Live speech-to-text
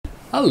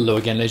Hello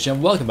again, ladies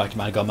and gentlemen, welcome back to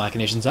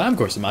MadgodMachinations. I'm of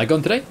course the Madgod,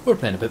 and today we're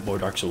playing a bit more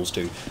Dark Souls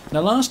 2. Now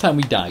last time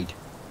we died,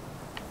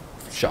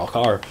 shock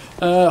horror,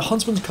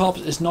 Huntsman's Copse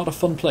is not a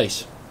fun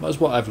place. That's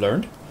what I've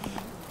learned.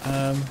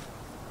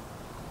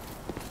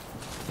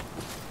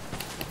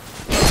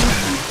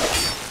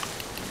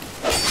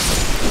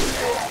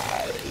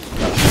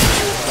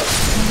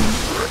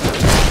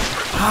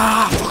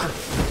 Fucker!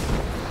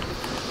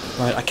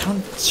 Right, I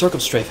can't circle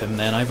strafe him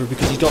then either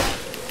because he's got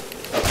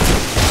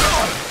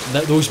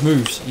those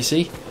moves, you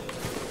see?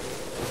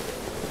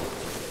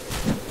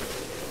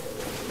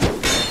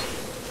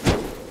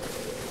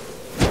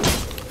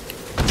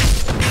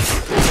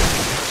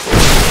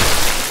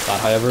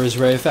 That, however, is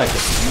very effective.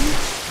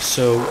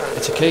 So,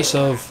 it's a case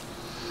of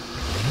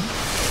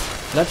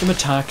let them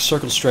attack,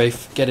 circle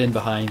strafe, get in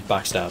behind,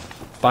 backstab.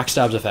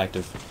 Backstab's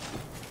effective.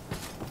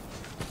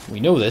 We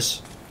know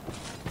this.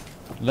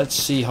 Let's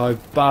see how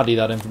badly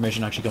that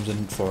information actually comes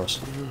in for us.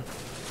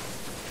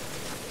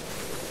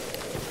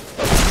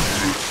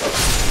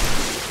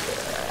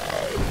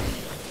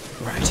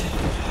 Right.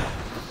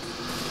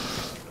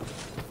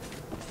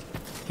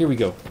 Here we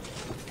go.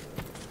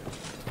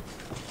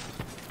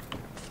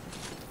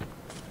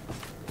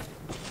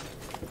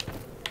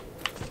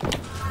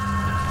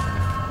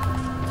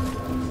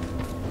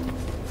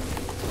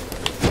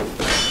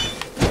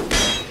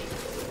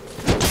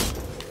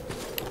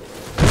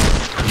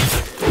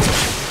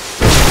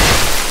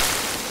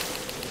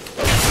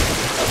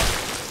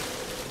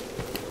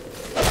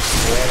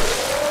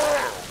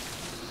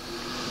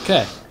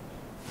 Okay,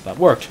 that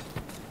worked.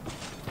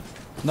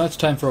 Now it's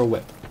time for a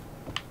whip.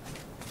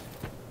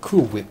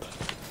 Cool whip.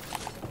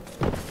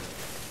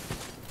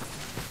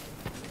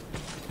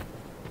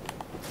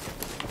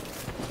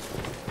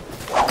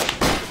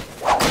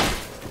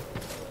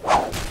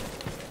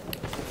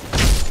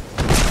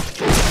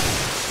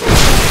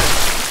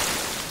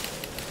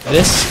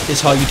 This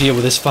is how you deal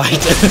with this fight.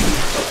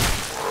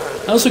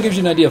 It also gives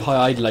you an idea of how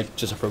I'd like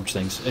just approach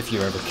things, if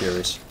you're ever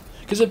curious.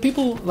 Because if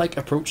people like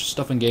approach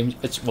stuff in games,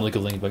 it's one of the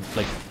good things about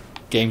like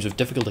games of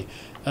difficulty.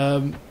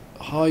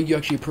 How you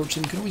actually approach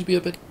them can always be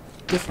a bit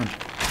different.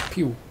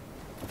 Pew.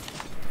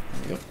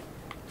 There we go.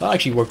 That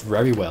actually worked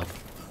very well.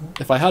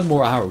 If I had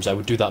more arrows, I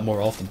would do that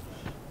more often.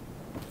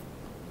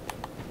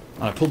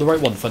 And I pulled the right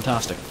one.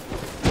 Fantastic.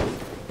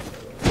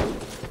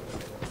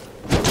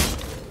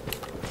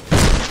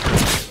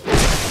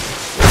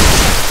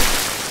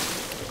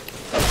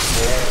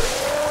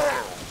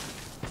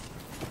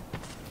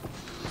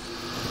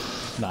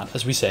 That,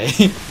 as we say,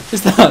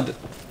 is that.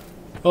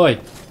 Oi,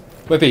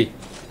 whippy.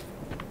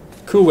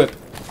 Cool whip.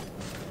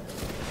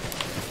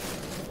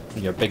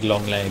 With your big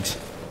long legs.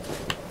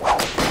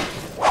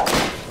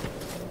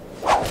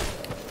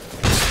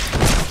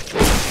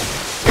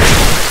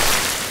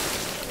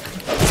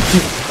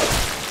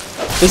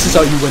 This is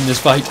how you win this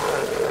fight.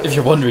 If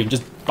you're wondering,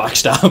 just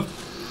backstab.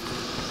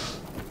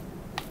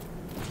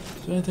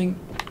 Is there anything?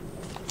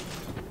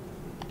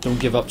 Don't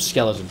give up,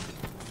 skeleton.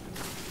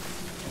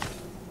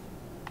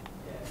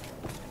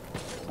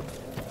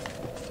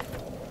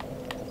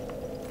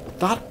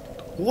 That,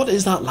 what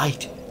is that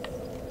light?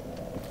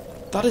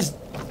 That is,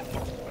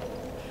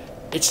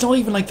 it's not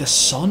even like the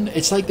sun,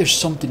 it's like there's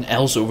something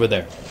else over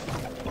there.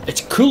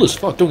 It's cool as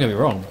fuck, don't get me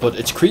wrong, but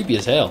it's creepy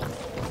as hell.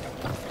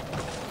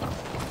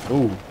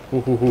 Ooh,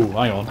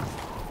 hang on.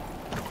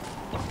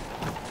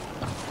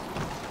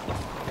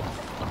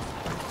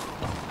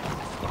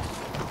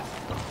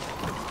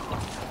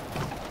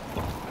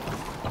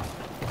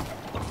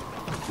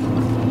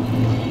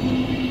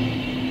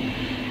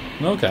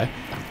 Okay.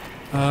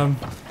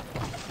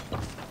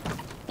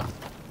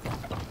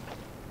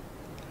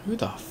 Who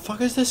the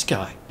fuck is this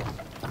guy?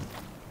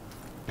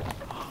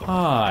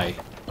 Hi.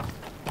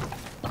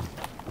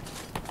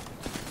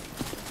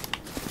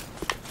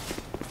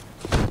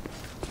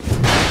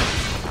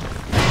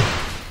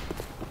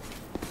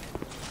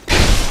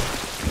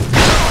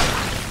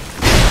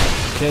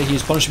 Okay,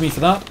 he's punishing me for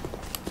that.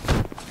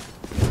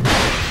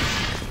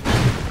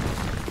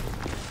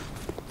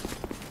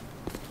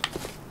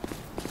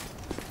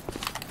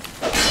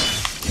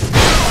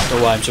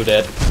 Oh, I'm so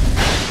dead.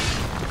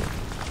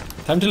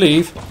 Time to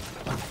leave.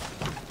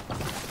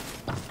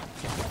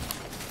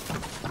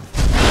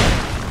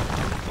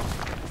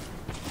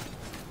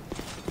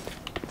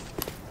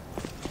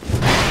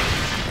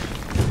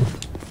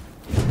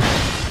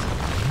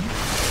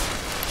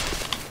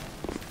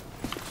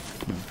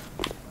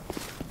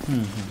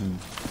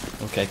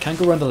 Okay, can't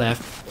go around the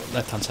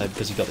left-hand side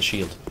because he got the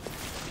shield,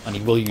 and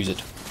he will use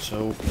it.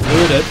 So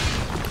we're dead.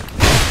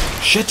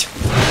 Shit.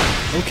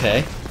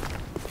 Okay.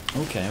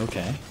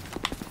 Okay.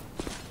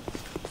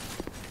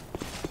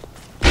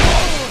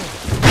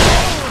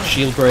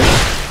 Shield break.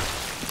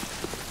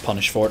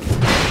 Punish for it.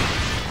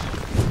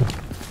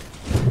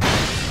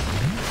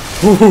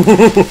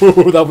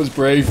 Ooh, that was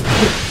brave.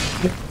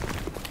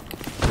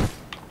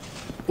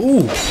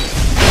 Ooh.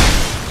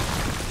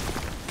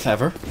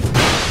 Clever.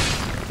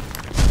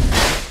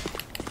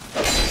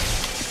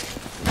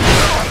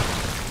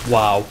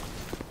 Wow.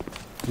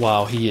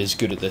 Wow, he is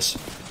good at this.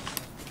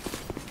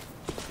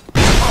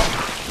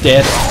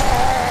 Dead.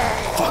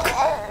 Fuck.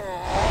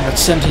 I got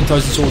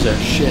 17,000 souls there.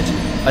 Shit.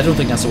 I don't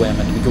think that's the way I'm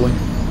meant to be going.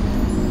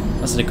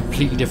 That's in a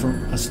completely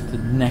different... That's the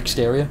next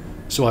area.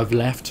 So I've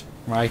left,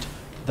 right?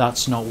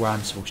 That's not where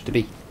I'm supposed to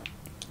be.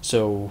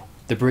 So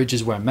the bridge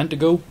is where I'm meant to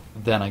go,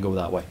 then I go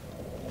that way.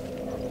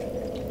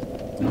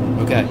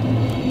 Okay.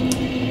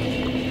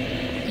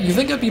 You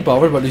think I'd be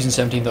bothered about losing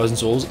 17,000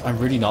 souls? I'm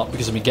really not,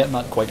 because I've been getting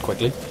that quite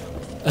quickly.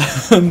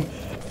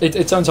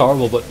 It sounds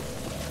horrible, but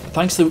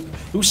thanks to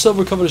those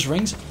silver covetous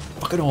rings,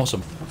 fucking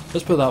awesome.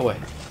 Let's put it that way.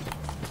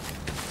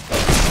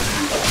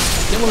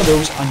 Get one of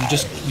those and you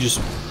just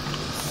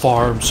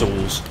farm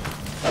souls.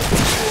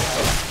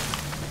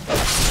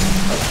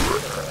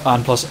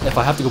 And plus, if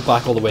I have to go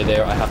back all the way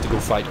there, I have to go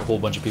fight a whole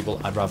bunch of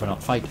people I'd rather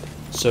not fight.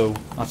 So,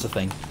 that's the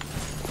thing.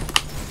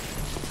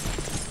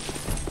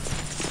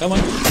 Come on.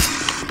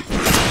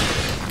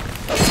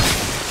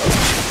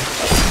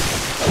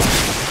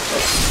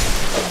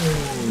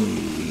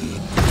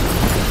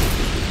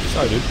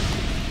 Sorry, dude.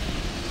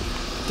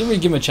 Didn't really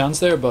give him a chance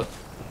there, but...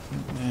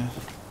 yeah.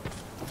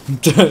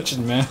 Just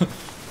meh.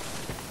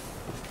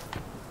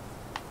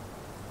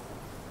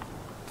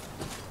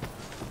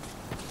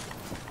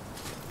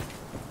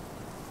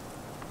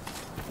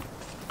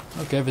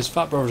 Okay, if his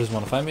fat brother doesn't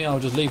want to fight me, I'll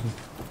just leave him.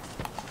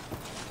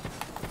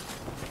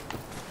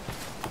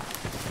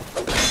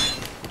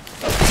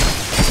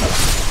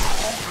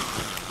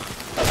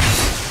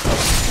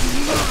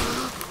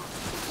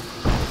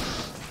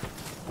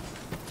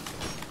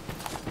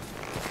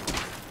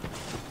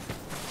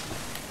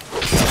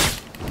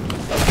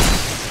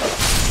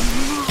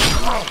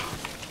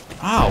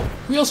 Ow!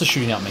 Who else is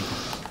shooting at me?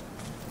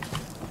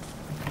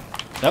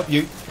 Nope,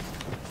 you.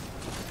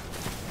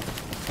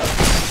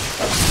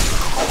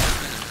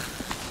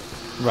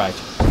 Right,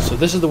 so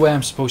this is the way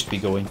I'm supposed to be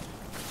going.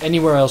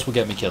 Anywhere else will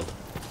get me killed.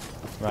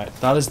 Right,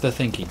 that is the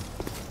thinking.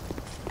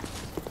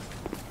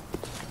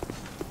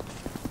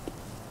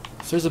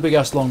 So there's a big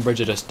ass long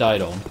bridge I just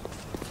died on.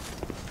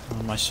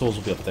 And my souls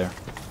will be up there.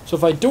 So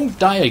if I don't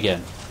die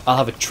again, I'll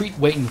have a treat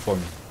waiting for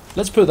me.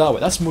 Let's put it that way,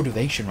 that's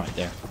motivation right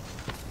there.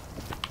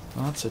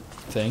 That's a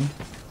thing.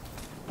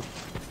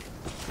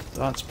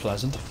 That's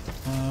pleasant.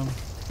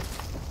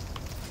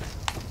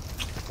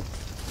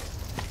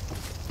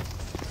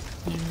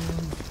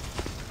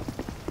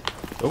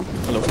 Oh,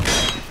 hello.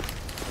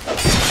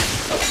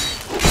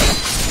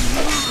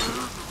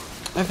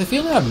 I have the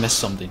feeling I've missed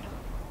something.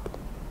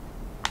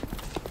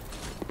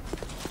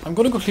 I'm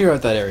gonna go clear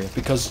out that area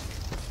because...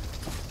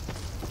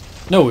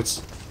 No,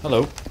 it's...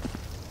 Hello.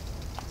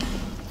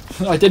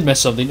 I did miss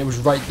something, it was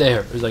right there.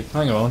 It was like,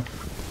 hang on.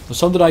 There's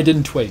something I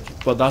didn't twig,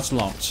 but that's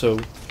locked,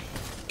 so...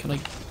 Can I...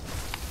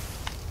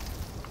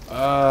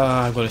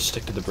 I'm gonna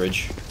stick to the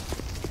bridge.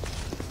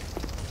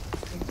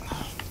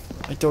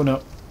 I don't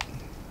know.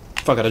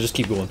 Fuck it, I'll just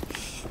keep going.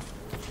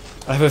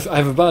 I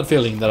have a bad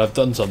feeling that I've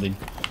done something.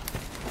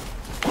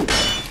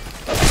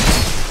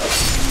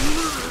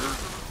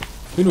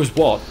 Who knows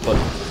what, but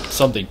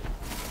something.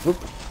 Whoop.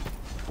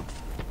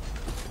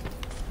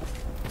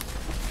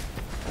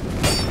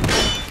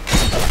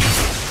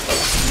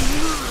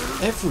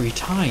 Every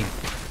time.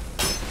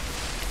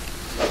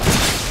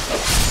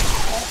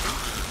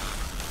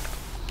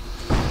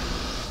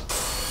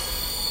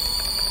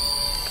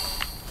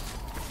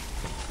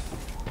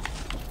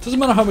 Doesn't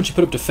matter how much you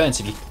put up defense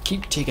if you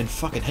keep taking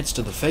fucking hits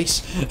to the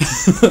face.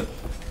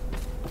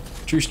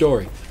 True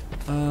story.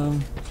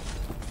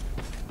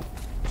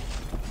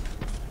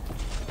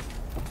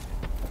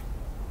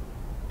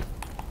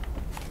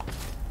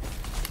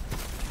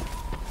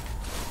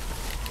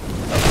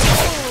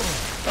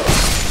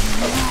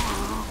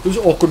 Those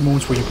awkward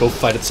moments where you both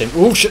fight at the same...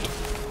 Oh shit!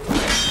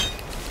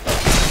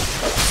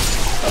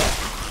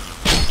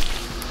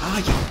 Ah,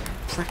 you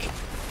prick.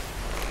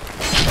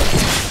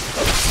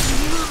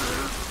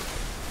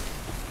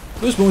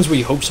 Those moments where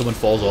you hope someone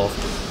falls off.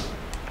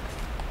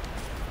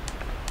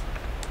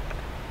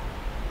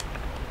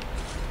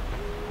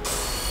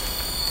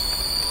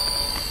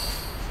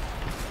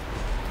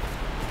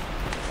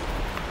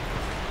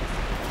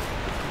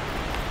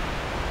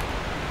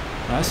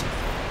 Nice.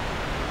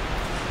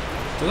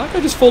 Did that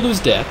guy just fall to his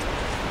death?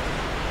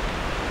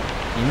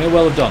 He may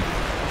well have done.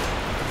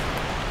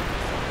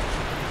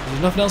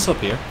 There's nothing else up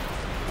here.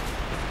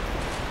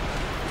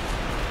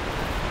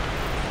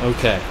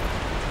 Okay.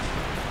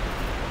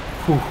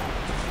 Whew.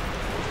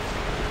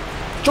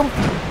 Jump!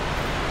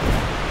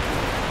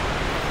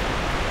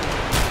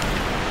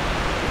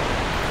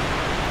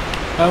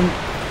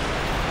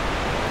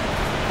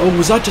 Oh,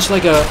 was that just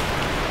like a...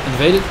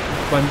 invaded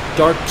by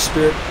Dark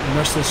Spirit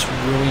Merciless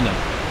Rowena?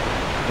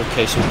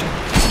 Okay, so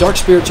Dark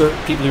Spirits are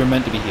people who are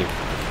meant to be here.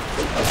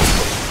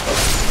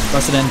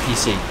 That's an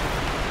NPC.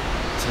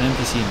 It's an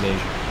NPC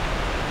invasion.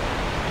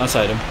 That's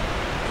item.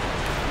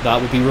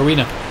 That would be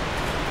Rowena.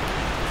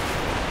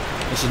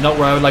 This is not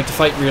where I would like to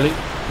fight, really.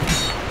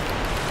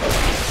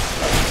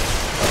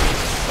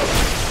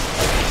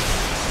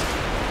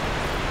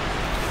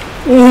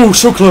 Oh,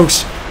 so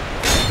close!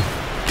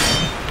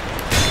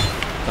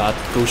 That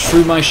goes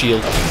through my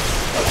shield.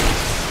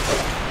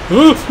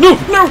 No!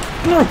 No!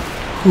 No!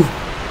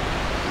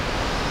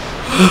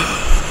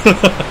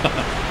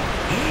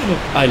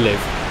 I live.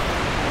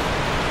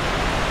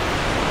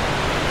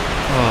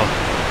 Oh.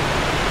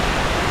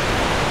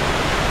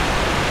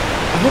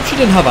 I hope she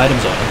didn't have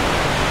items on her.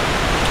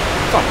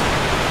 Fuck.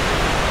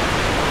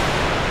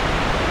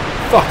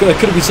 Fuck, that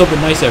could have been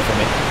something nice there for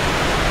me.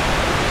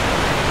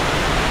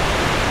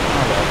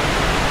 Oh well.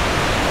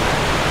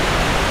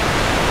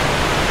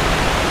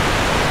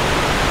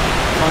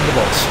 Find the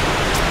boss.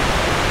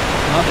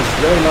 That is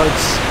very light.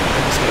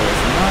 Let's get away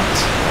from that.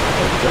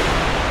 There we go.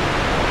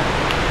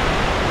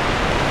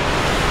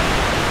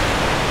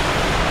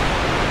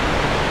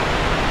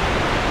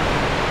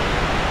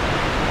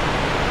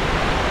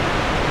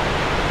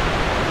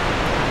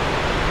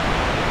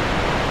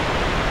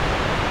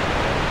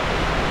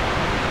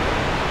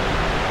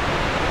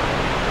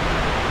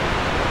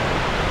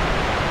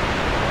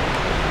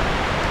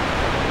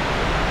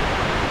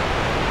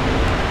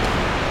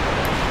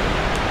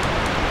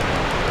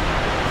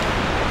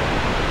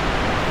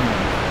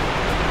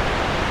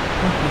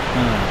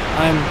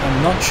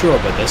 I'm not sure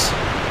about this,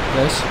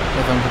 guys,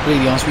 if I'm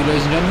completely honest with you,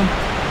 ladies and gentlemen.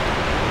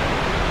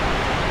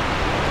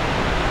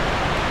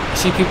 I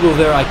see people over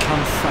there I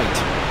can't fight.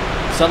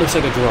 So that looks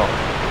like a drop.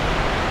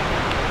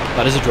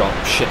 That is a drop.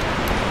 Shit.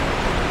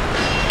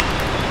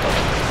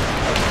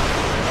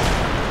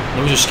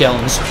 Those are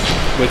skeletons,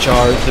 which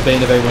are the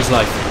bane of everyone's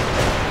life.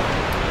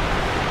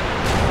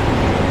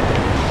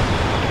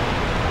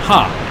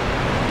 Ha!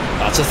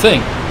 That's a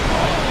thing.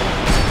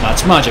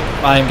 That's magic.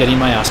 I am getting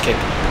my ass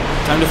kicked.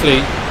 Time to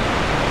flee.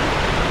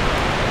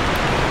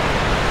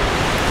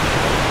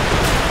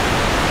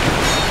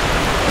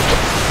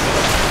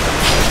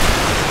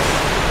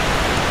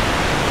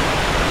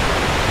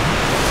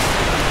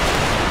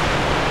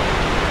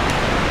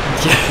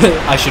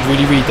 I should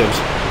really read those.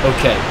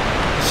 Okay.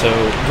 So,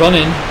 run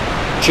in,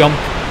 jump,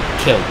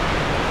 kill.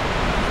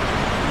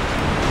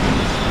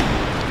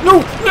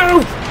 No!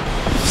 No!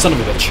 Son of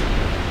a bitch.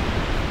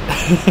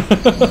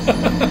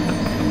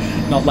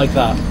 Not like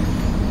that.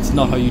 It's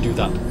not how you do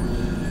that.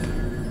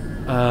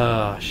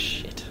 Ah,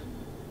 shit.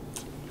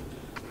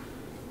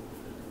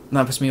 And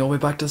that puts me all the way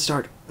back to the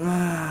start.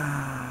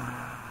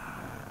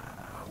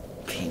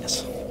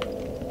 Penis.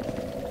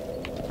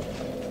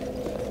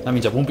 That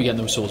means I won't be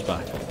getting those souls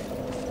back.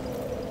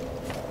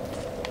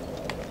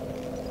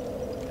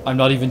 I'm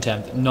not even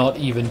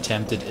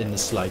tempted in the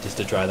slightest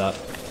to try that.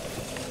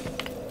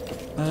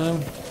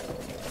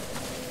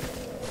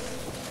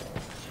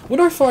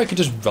 Wonder how far I could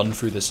just run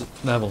through this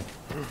level.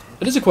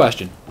 It is a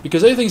question,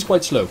 because everything's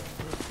quite slow.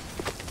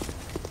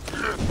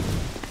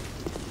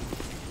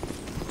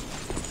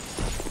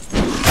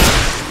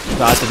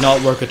 That did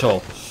not work at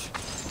all.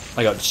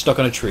 I got stuck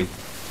on a tree.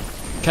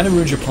 Kind of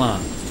ruins your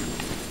plan.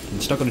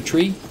 And stuck on a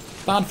tree,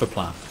 bad for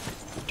plan,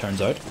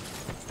 turns out.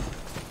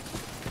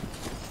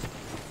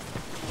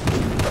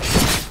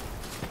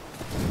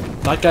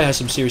 That guy has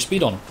some serious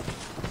speed on him.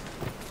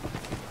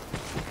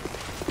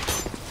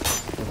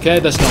 Okay,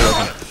 that's not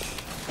working.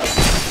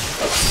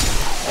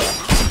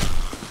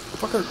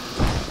 Fucker.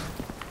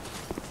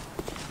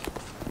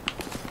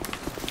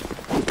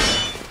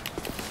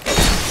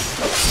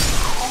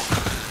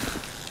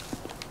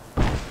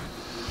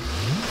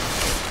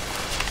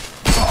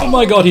 Oh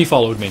my god, he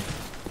followed me.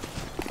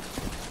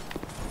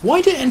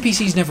 Why do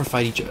NPCs never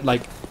fight each other?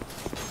 Like,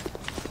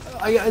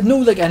 I know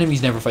like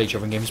enemies never fight each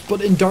other in games,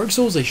 but in Dark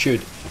Souls they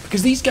should.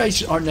 Because these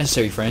guys aren't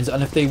necessarily friends,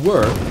 and if they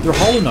were, they're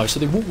hollow now, so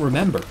they won't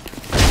remember. So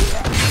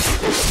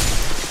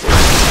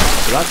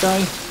that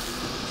guy...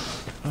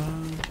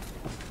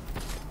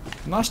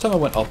 last time I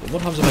went up,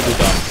 what happens if I go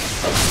down?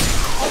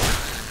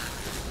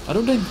 I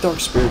don't think Dark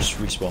Spirits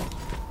respawn.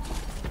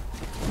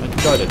 I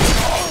doubt it.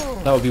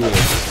 That would be weird.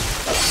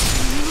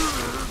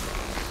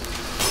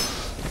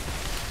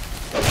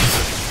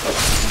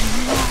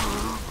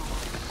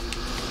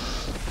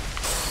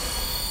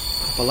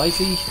 Up a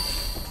lifey.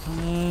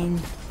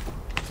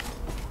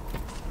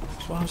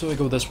 So what happens if I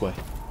go this way?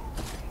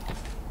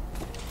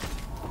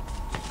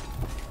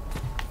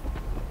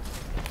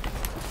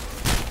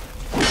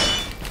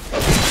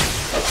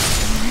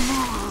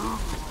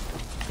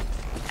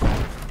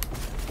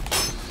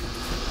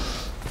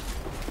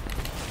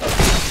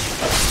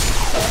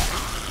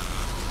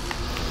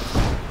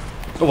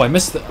 Oh, I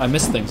missed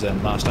things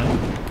then last time.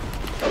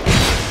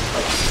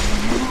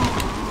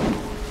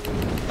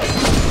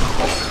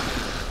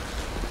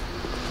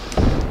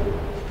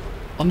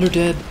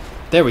 Underdead.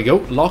 There we go.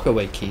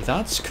 Lockaway key.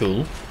 That's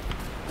cool.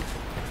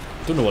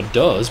 Don't know what it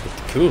does, but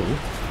cool.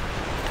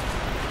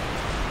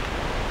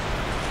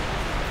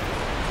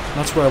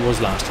 That's where I was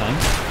last time.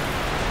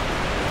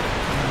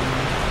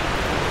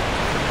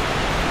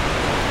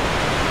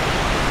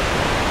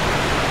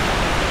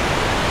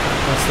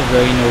 That's the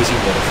very noisy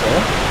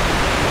waterfall.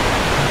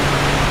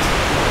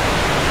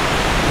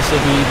 This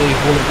will be the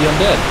Hall of the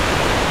Undead.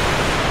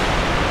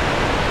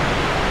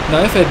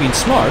 Now, if I had been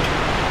smart,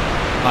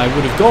 I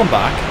would have gone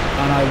back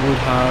and I would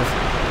have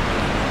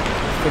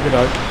figured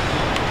out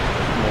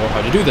more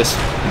how to do this.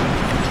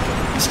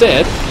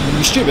 Instead, I'm going to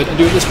be stupid and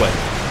do it this way.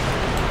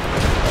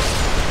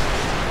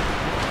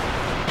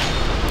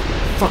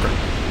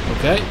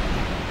 Okay.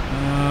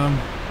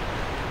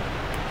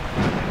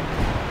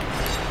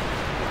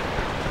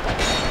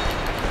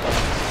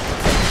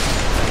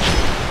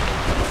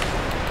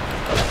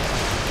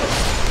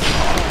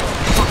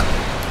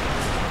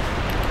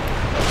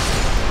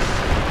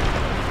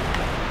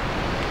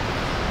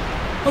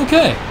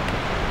 Okay.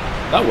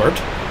 That worked.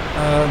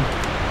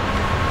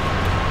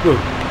 Whoa.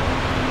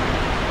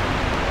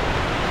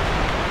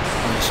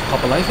 I'll just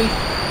pop a lifey.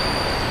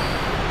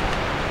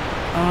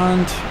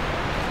 And...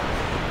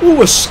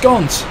 ooh, a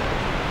sconce!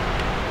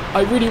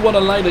 I really want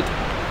to light it.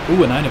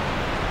 Ooh, an item.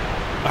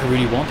 I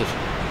really want it.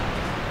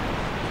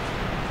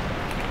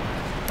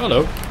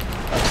 Hello.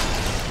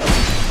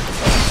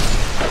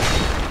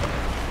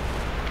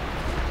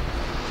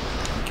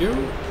 Thank you.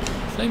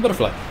 Flame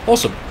butterfly.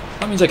 Awesome.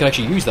 That means I can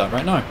actually use that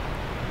right now.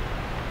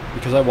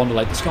 Because I want to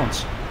light the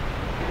sconce.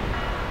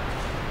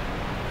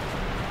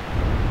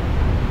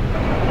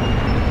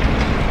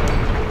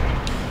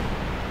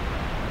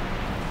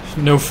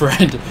 No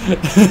friend.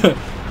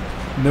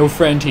 No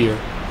friend here.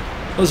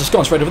 Oh, there's a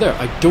sconce right over there.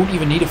 I don't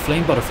even need a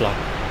flame butterfly.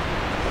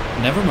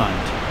 Never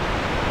mind.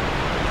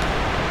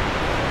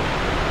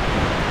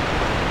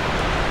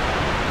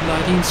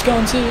 Lighting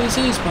sconces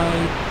is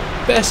my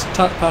best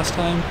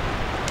pastime.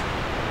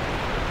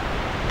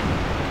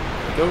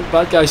 There we go.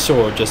 Bad guy's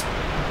sword just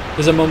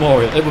is a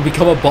memorial. It will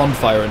become a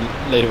bonfire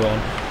later on.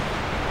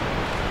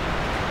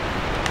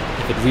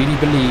 If it really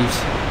believes.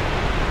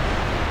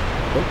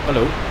 Oh,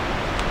 hello.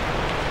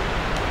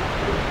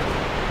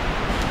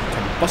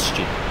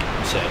 Combustion,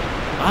 you say.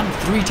 And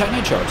 3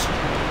 Titanite shards.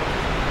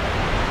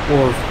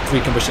 Or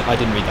 3 combustion. I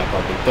didn't read that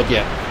properly. But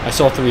yeah, I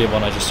saw 3 of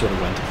one, I just sort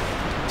of went.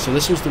 So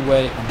this was the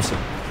way I'm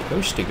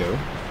supposed to go.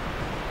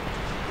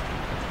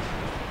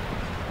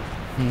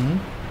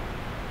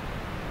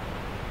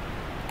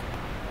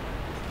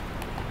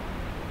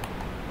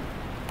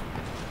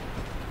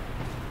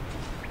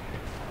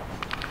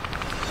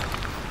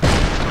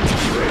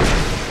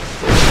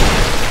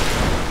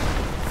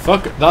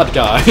 Fuck that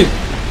guy.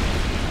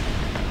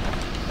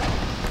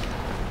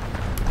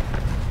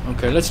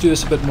 Okay, let's do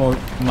this a bit more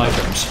on my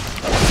terms.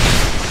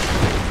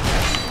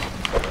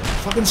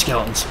 Fucking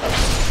skeletons.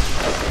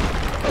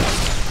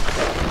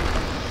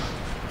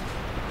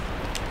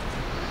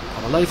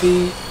 I'm a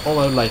lifey, all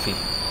out of lifey.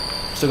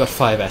 Still got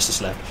 5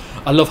 Estus left.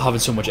 I love having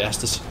so much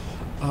Estus.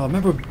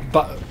 Remember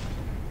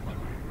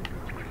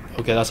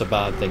okay, that's a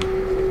bad thing.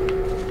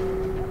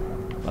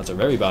 That's a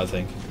very bad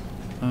thing.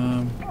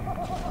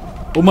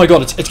 Oh my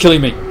god, it's killing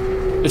me.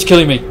 It's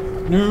killing me.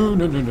 No,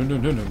 no, no, no, no,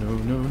 no, no, no,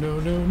 no, no,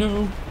 no,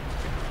 no.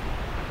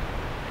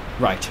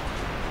 Right.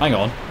 Hang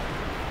on.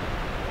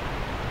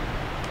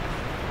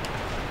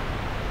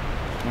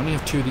 I only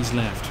have 2 of these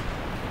left.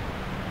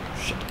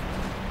 Shit.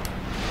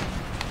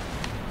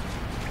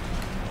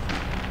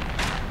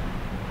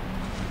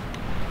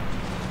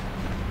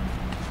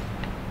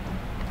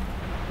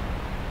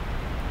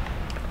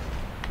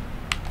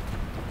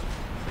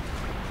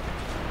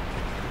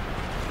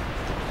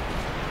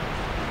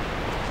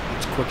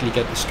 Let's quickly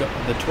get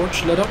the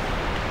torch lit up.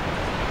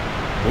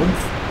 Boom.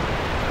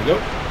 There we go.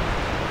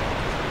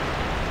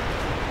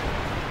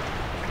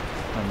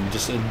 And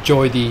just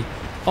enjoy the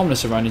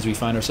ominous surroundings we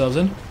find ourselves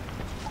in.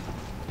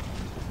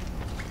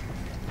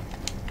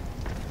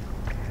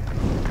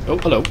 Oh,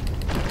 hello.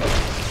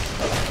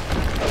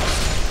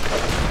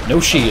 No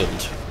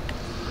shield.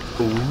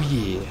 Oh,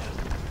 yeah.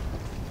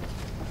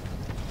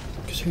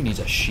 Because who needs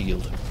a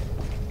shield?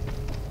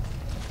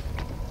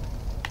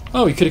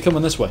 Oh, you could have come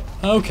in this way.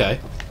 Okay.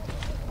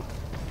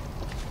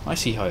 I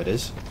see how it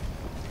is.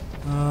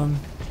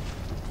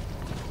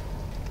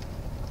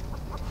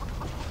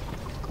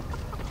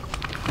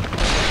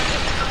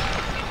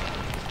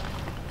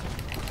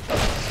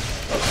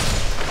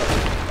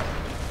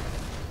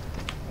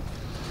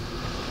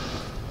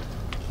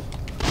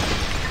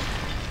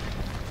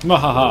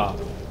 Mahaha.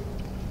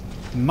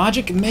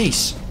 Magic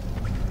mace.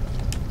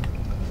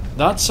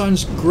 That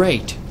sounds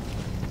great.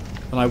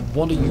 And I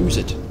want to use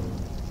it.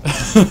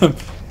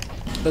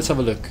 Let's have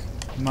a look.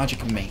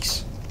 Magic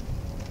mace.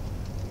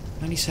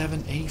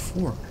 97,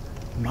 84.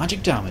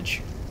 Magic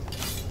damage.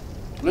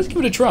 Let's give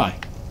it a try.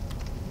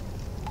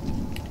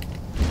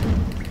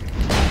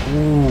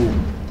 Ooh.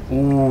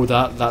 Ooh,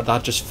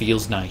 that just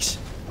feels nice.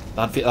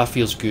 That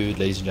feels good,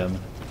 ladies and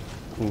gentlemen.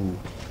 Ooh.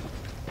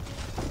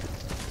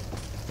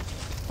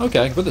 Okay,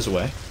 I can put this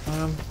away.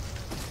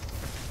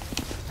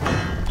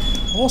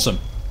 Awesome.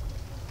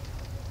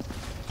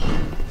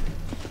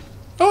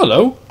 Oh,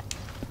 hello.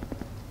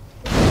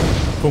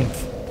 Boom.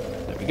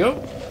 There we go.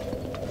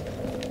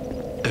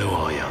 Who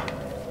are you?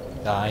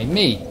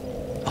 Me.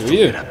 Who are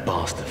you? That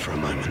bastard for a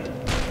moment.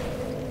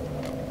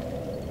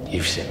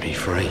 You've set me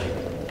free.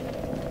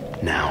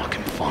 Now I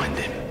can find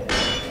him.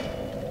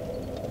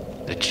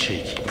 The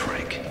cheeky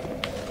prick.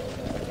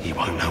 He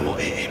won't know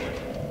what hit him.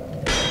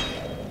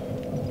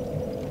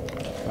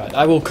 Right,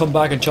 I will come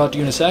back and chat to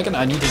you in a second.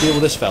 I need to deal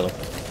with this fellow.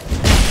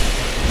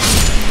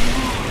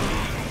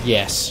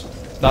 Yes.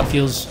 That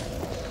feels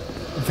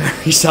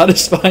very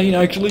satisfying,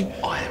 actually.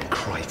 I am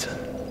Creighton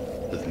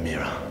of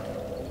Mirror.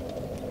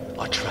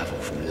 I travel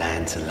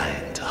land to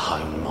land to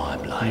hone my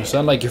You blade.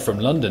 sound like you're from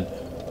London.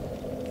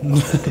 I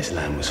thought this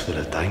land was full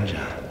of danger.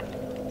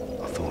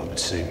 I thought it would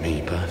suit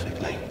me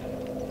perfectly.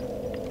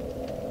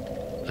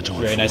 I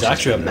joined Very nice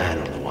forces actor with a up there.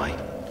 man on the way,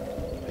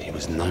 but he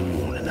was no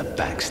more than a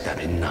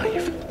backstabbing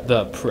knave.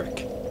 The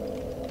prick.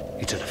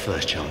 He took the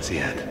first chance he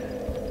had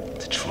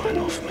to try and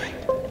off me.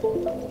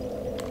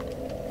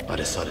 I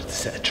decided to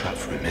set a trap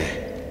for him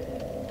here.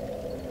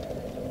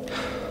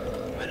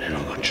 But then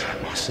I got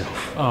trapped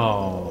myself.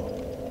 Oh.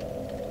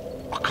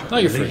 I can't No,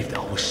 you're believe free. that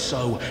I was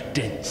so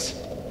dense.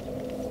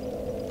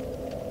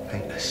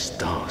 Thank the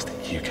stars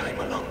that you came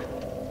along.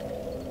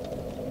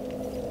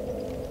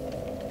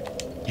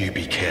 You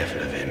be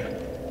careful of him.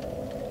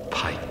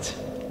 Pate,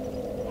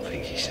 I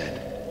think he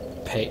said.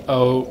 Pay.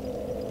 Oh.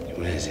 He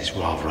wears this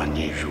rather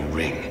unusual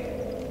ring.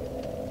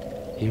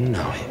 You'll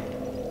know it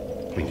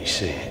when you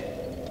see it.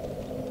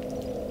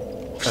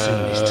 I've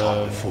seen this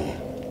type before.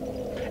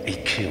 He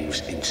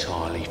kills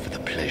entirely for the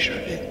pleasure of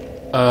it.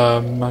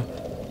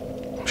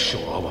 I'm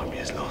sure I won't be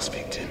his last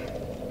victim.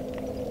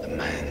 The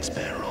man's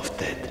better off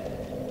dead.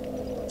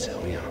 I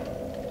tell ya.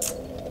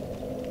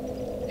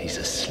 He's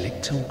a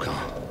slick talker,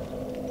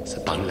 so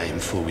don't let him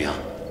fool ya.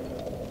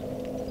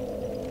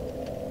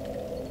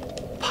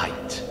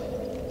 Pate,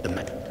 the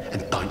man,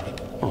 and don't.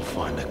 I'll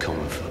find a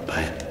common foot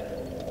bad.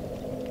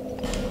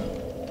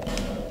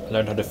 I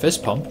learned how to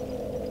fist pump.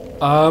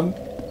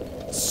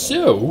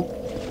 So,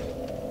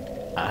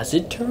 as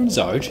it turns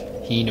out,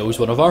 he knows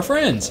one of our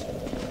friends.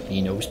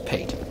 He knows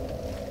Pate.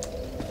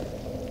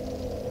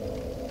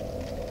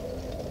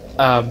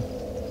 I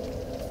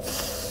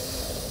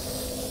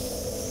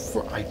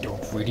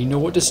don't really know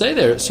what to say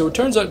there. So it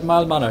turns out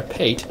Malmanner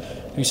Pate,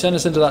 who sent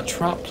us into that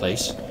trap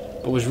place,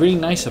 but was really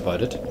nice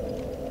about it,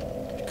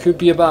 could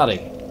be a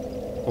baddie.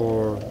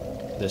 Or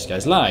this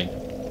guy's lying.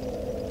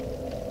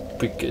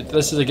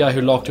 This is a guy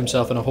who locked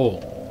himself in a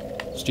hole.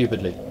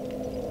 Stupidly.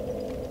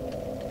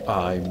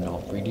 I'm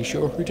not really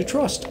sure who to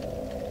trust.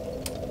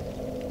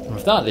 And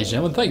with that, ladies and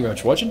gentlemen, thank you very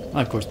much for watching. And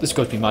of course, this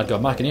has been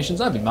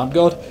MadgodMachinations. I've been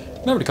Madgod.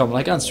 Remember to comment,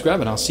 like, and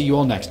subscribe, and I'll see you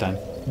all next time.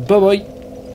 Bye bye.